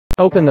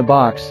Open the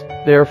box.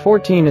 There are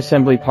 14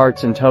 assembly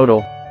parts in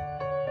total.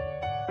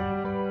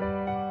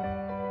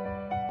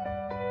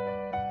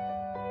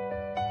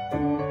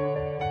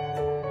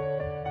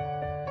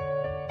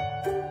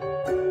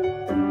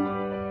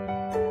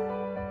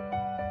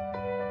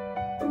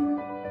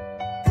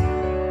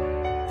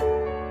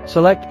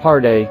 Select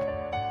Part A.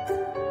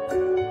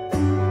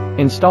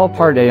 Install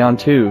Part A on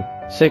 2,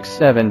 6,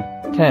 7,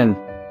 10.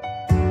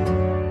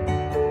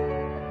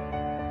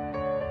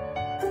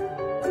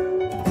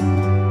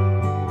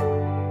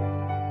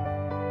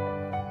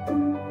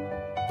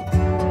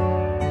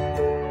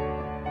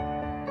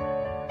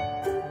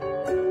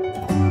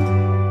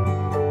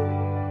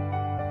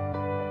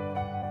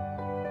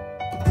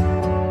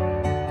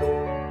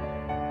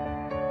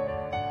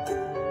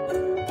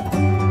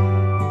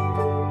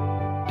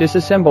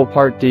 Disassemble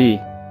Part D.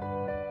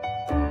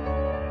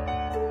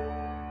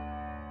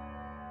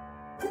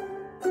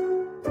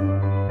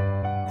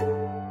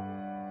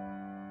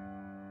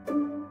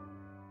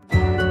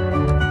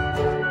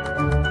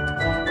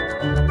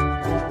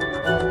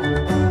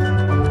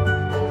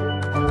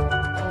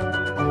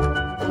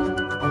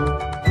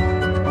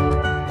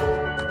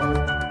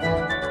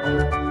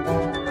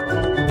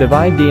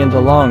 Divide D into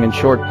long and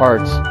short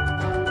parts.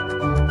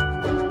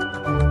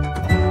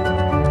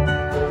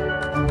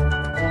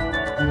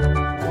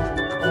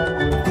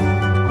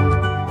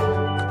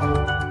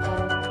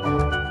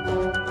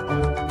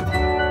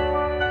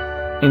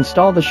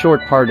 Install the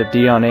short part of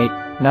D on 8,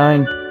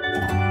 9.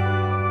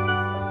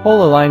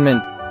 Hole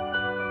alignment.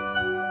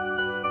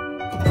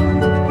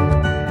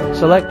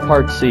 Select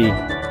Part C.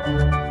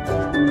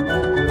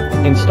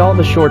 Install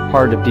the short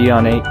part of D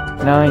on 8,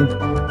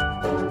 9.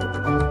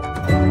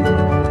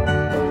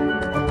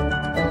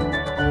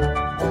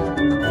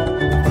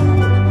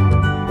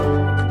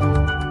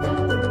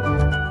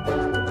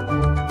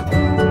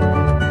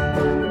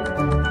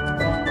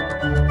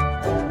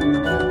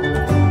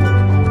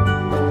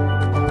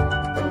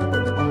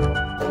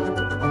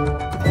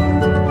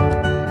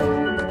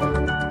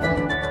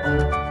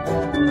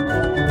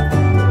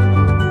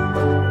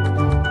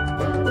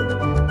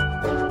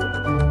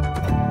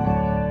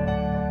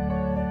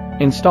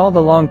 Install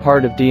the long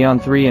part of D on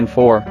 3 and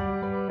 4.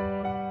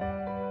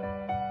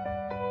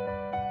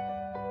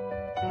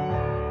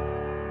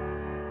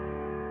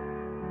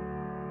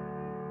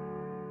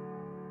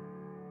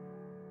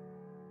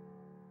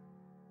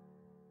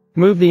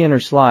 Move the inner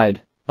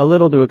slide a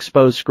little to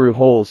expose screw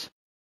holes.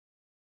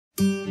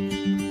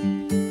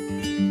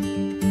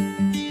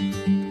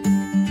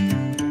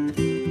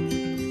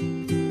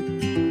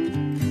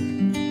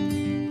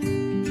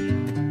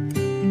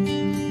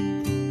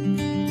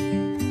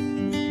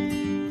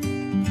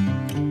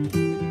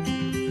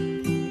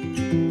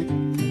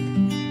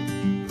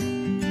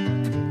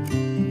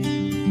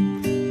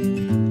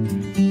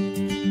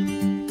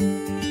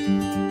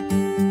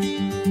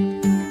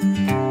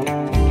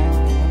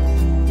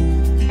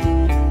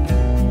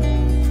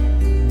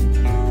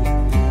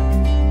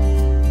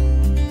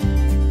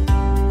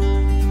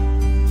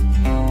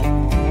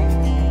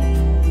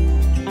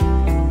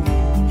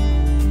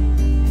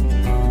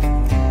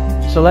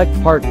 Select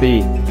Part B.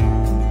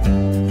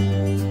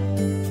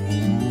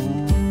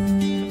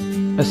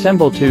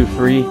 Assemble 2,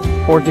 3,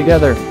 4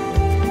 together.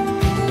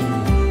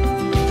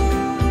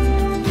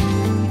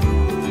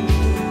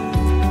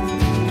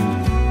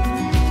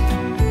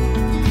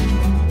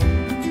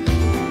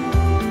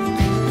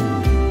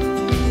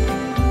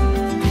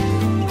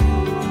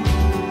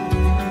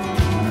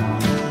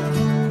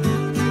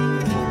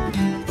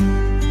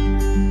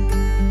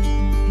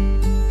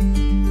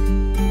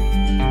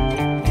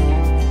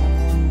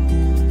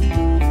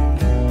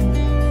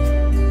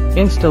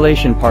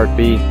 Installation Part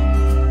B.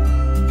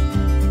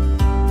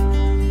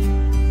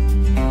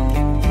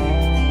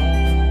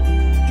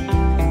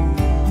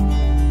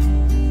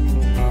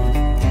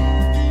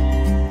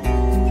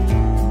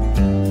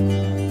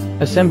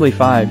 Assembly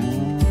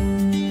 5.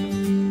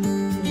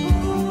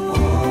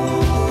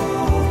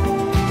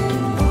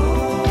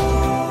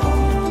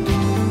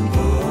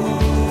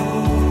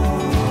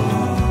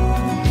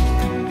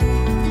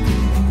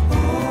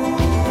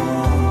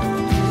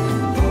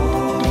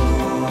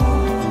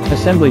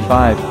 Assembly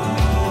 5.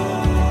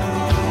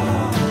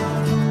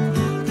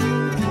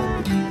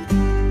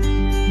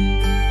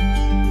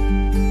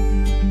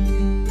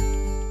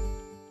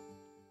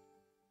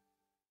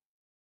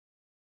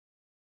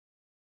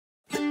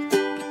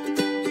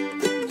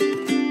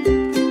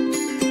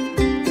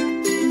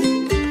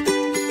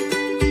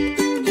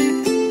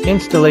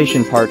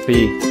 Installation Part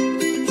B.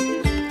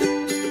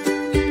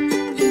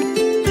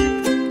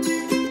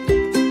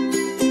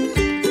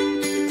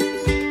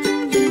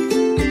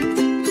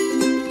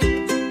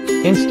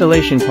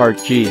 Installation Part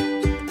G.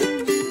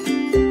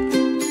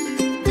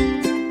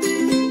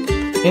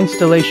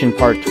 Installation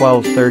Part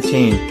 12,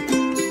 13.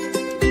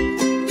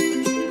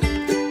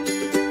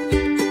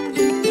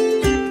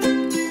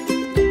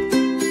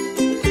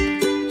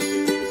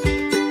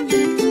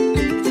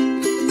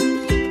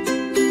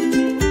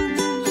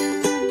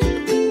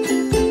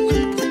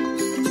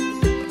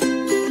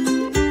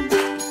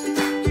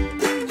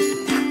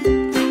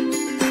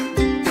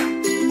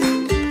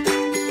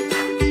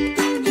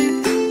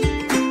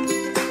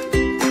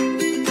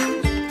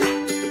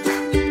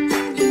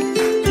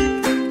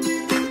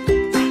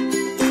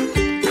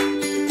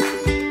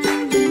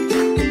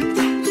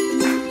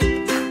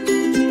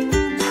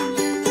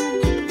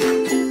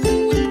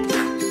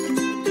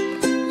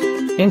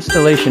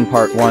 Installation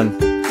Part 1.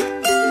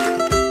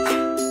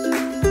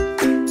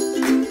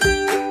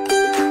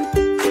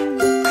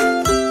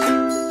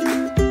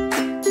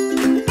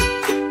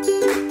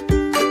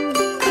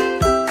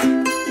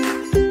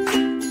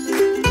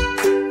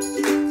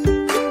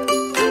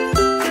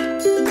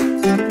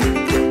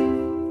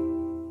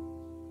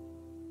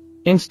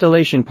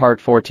 Installation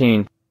Part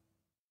 14.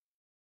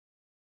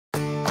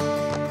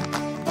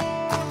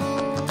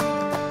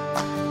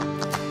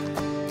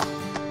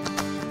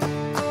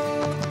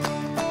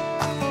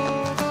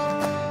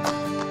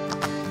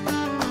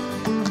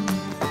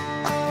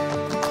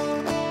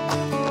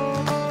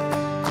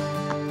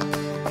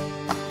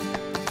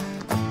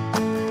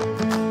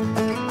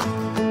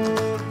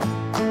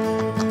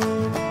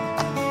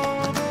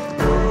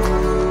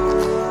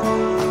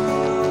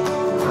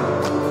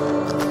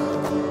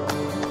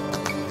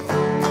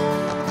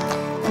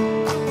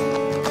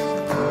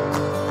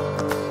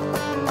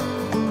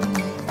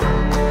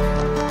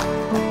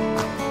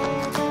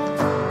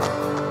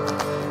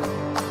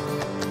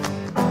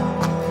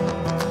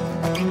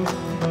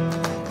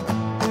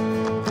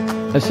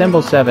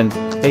 Assemble 7,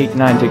 8,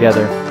 9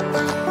 together.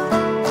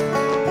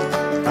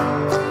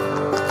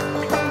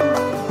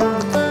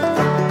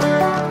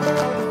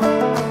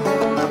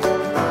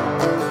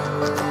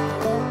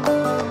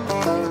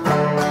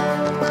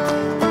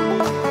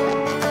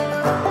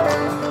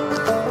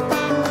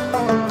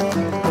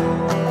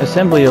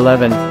 Assembly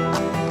 11.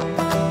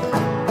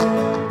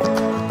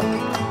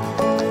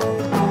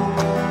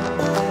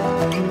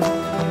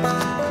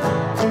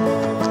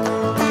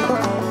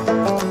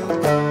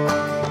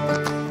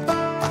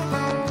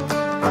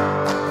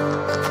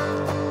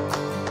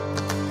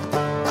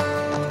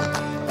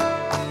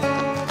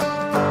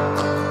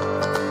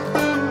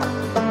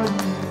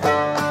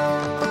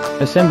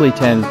 Assembly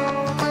 10.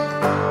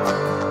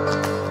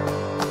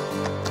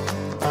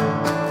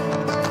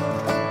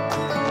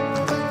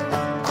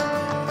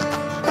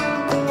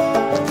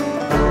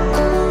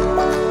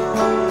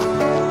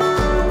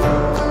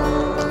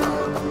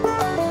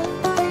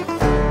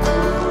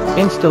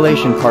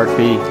 Installation Part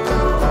B.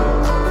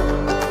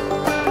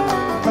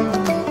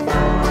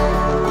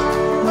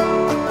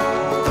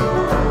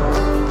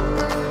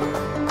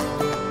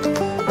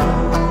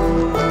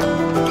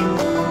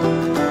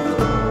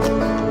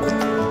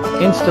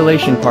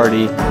 Installation Part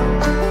E.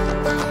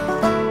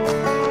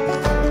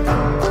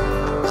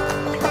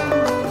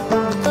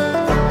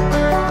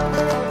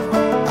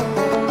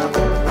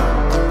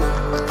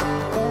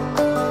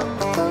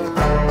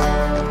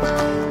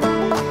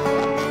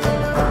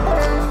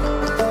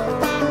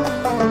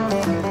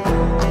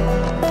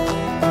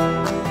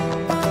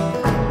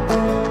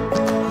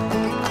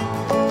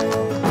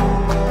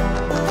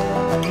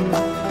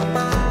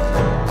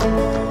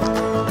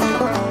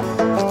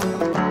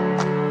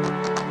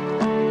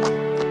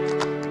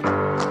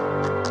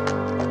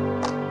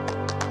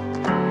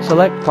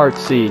 Select Part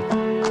C.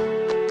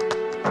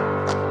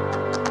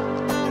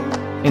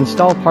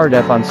 Install Part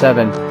F on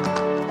 7.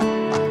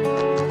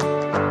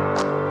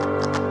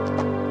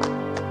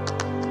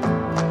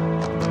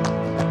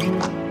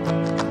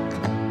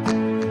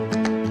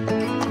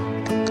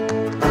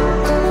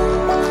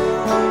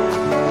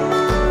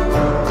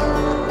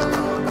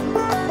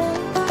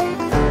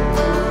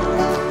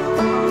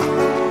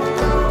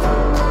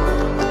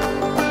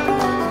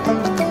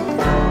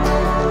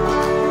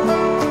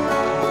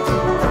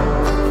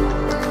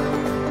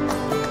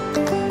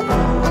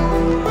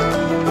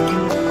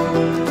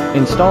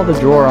 Install the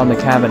drawer on the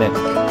cabinet.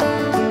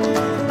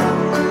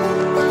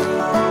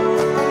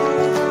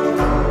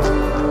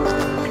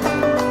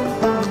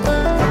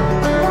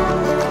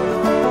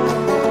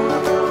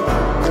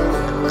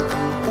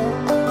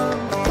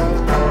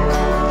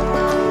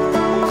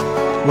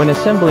 When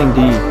assembling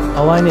D,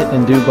 align it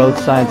and do both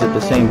sides at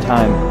the same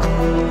time.